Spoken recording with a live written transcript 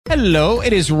Hello,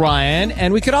 it is Ryan,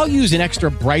 and we could all use an extra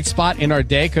bright spot in our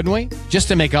day, couldn't we? Just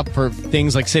to make up for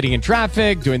things like sitting in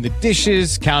traffic, doing the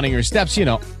dishes, counting your steps,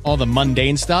 all the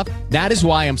mundane stuff. That is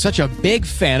why I'm such a big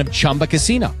fan of Chumba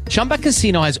Casino. Chumba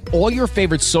Casino has all your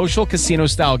favorite social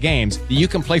casino-style games that you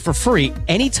can play for free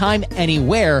anytime,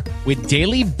 anywhere with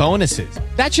daily bonuses.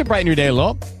 That should brighten your day a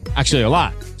little. Actually, a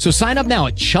lot. So sign up now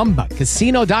at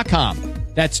ChumbaCasino.com.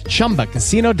 That's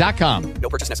ChumbaCasino.com. No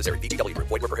purchase necessary. VGW Group.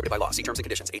 Void where prohibited by law. See terms and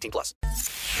conditions. 18+.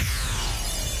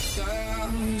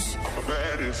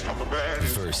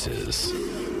 Versus.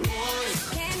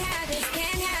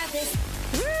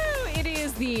 Woo! It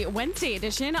is the Wednesday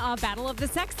edition of Battle of the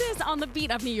Sexes on the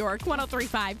beat of New York,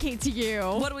 103.5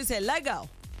 KTU. What do we say? Lego.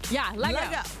 Yeah, Lego.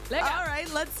 All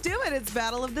right, let's do it. It's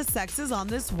Battle of the Sexes on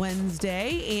this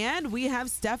Wednesday, and we have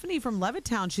Stephanie from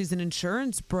Levittown. She's an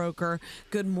insurance broker.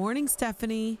 Good morning,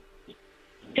 Stephanie.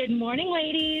 Good morning,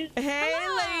 ladies.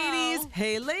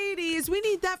 Hey, ladies. We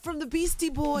need that from the Beastie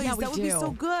Boys. Yeah, we that would be do.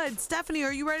 so good. Stephanie,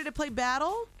 are you ready to play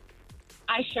battle?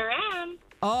 I sure am.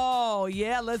 Oh,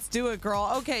 yeah, let's do it,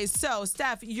 girl. Okay, so,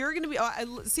 Steph, you're going to be...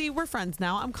 see, we're friends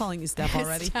now. I'm calling you Steph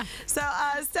already. So,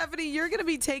 Stephanie, you're going to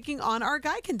be taking on our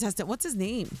guy contestant. What's his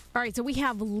name? All right, so we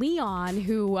have Leon,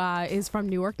 who is from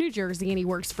Newark, New Jersey, and he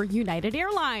works for United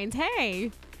Airlines.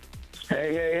 Hey.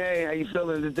 Hey, how you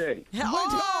feeling today? We're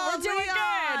doing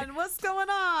Leon, good. what's going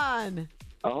on?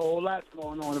 A whole lot's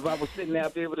going on. If I was sitting there,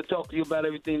 I'd be able to talk to you about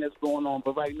everything that's going on.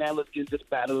 But right now, let's get this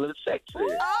battle of the sexes.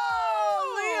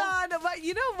 Oh, Leon, but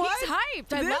you know what? He's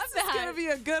hyped. I this love is that. going to be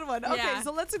a good one. Okay, Yeah.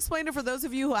 so let's explain it for those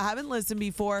of you who haven't listened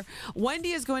before.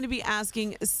 Wendy is going to be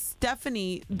asking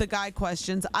Stephanie the guy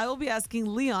questions. I will be asking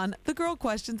Leon the girl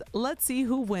questions. Let's see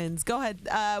who wins. Go ahead.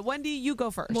 Wendy, you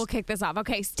go first. We'll kick this off.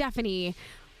 Okay, Stephanie,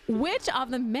 which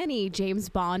of the many James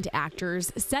Bond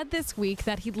actors said this week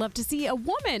that he'd love to see a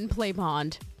woman play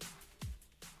Bond?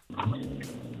 Ross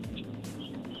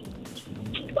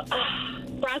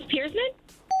Pearson?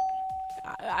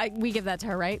 We give that to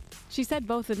her, right? She said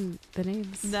both in the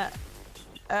names.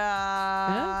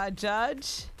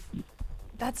 Judge?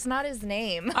 That's not his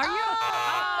name. Are you?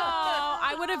 Oh,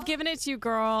 I would have given it to you,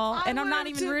 girl. And I'm not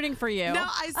even rooting for you. No,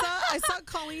 I saw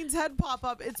Colleen's head pop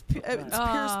up. It's Pierce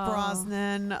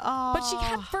Brosnan. Oh. But she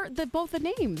had both the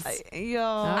names.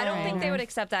 I don't think they would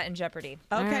accept that in Jeopardy.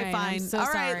 Okay, All right, fine. I'm so All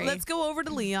right, sorry. let's go over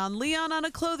to Leon. Leon, on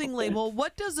a clothing label,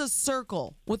 what does a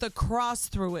circle with a cross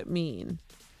through it mean?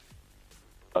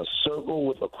 A circle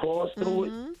with a cross through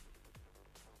it?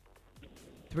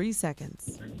 3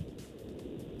 seconds.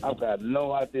 I've got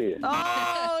no idea.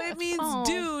 Oh, it means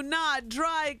do not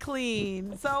dry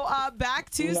clean. So back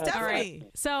to Stephanie.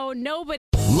 So nobody.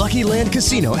 Lucky Land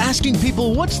Casino asking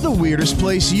people, what's the weirdest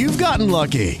place you've gotten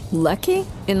lucky? Lucky?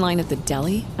 In line at the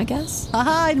deli, I guess?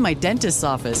 Aha, in my dentist's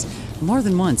office. More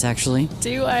than once, actually.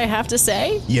 Do I have to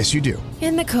say? Yes, you do.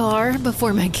 In the car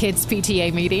before my kids'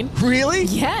 PTA meeting. Really?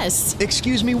 Yes.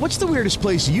 Excuse me, what's the weirdest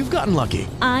place you've gotten lucky?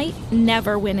 I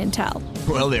never win and tell.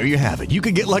 Well, there you have it. You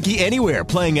can get lucky anywhere,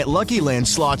 playing at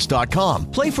LuckyLandSlots.com.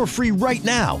 Play for free right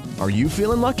now. Are you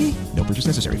feeling lucky? No purchase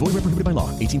necessary. Void where prohibited by law.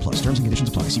 18+. Terms and conditions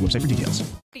apply. See website for details.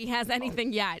 He has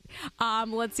anything yet.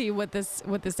 Let's see what this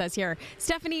says here.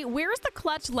 Stephanie, where's the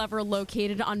clutch lever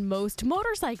located on most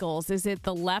motorcycles? Is it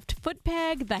the left foot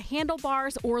peg, the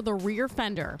handlebars, or the rear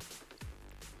fender?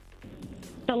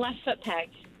 The left foot peg.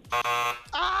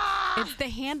 It's the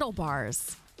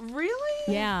handlebars. Really?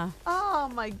 Yeah.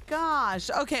 Oh, my gosh.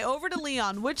 Okay, over to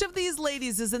Leon. Which of these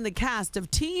ladies is in the cast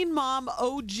of Teen Mom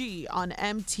OG on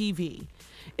MTV?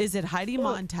 Is it Heidi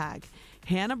Montag,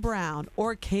 Hannah Brown,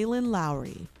 or Kaylin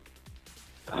Lowry?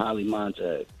 Holly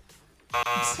Montag.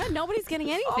 Nobody's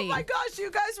getting anything. Oh, my gosh. You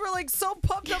guys were like so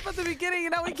pumped up at the beginning,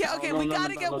 and now we can't. Okay, we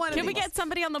got to get one of Can we these. get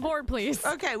somebody on the board, please?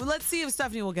 Okay, well, let's see if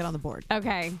Stephanie will get on the board.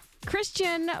 Okay.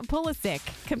 Christian Pulisic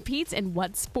competes in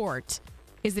what sport?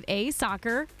 Is it A,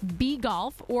 soccer, B,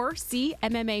 golf, or C,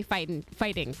 MMA fighting?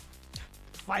 Fighting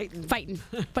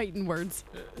words.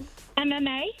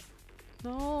 MMA?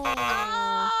 No.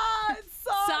 It's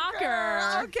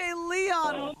soccer. Okay,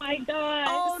 Leon. Oh, my God.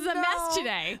 Oh, This is a mess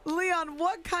today. Leon,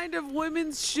 what kind of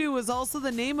women's shoe is also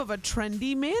the name of a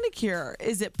trendy manicure?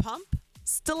 Is it pump,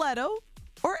 stiletto,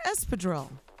 or espadrille?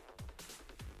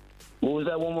 What was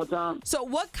that one more time? So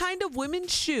what kind of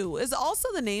women's shoe is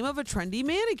also the name of a trendy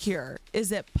manicure?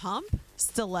 Is it pump,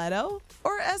 stiletto,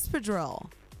 or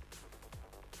espadrille?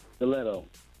 Stiletto.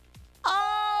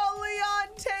 Oh, Leon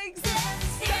takes it.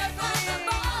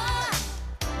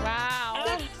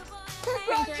 Wow.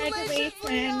 Congratulations,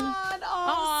 Leon.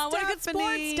 Oh, what a good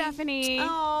sport, Stephanie.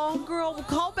 Oh, Oh, girl,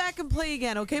 call back and play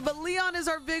again, okay? But Leon is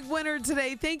our big winner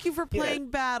today. Thank you for playing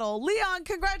Battle. Leon,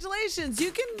 congratulations.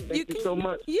 You can Thank you so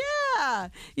much. Yeah.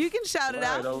 You can shout it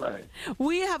out. All right.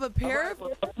 We have a pair of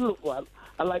Beautiful.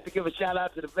 I'd like to give a shout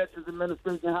out to the Veterans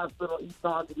Administration Hospital, East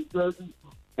Orange, New Jersey,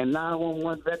 and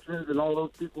 911 veterans and all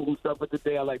those people who suffered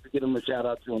today. I'd like to give them a shout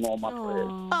out to and all my prayers.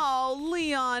 Oh,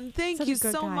 Leon, thank Such you a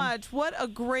good so guy. much. What a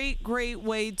great, great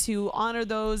way to honor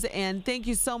those. And thank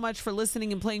you so much for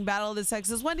listening and playing Battle of the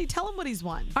Sexes. Wendy, tell him what he's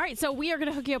won. All right, so we are going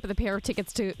to hook you up with a pair of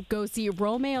tickets to go see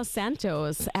Romeo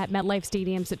Santos at MetLife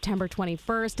Stadium September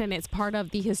 21st, and it's part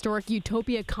of the historic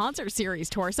Utopia Concert Series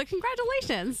tour. So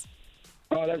congratulations.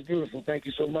 Oh, that's beautiful. Thank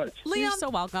you so much. Leon, You're so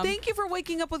welcome. Thank you for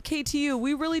waking up with KTU.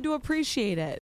 We really do appreciate it.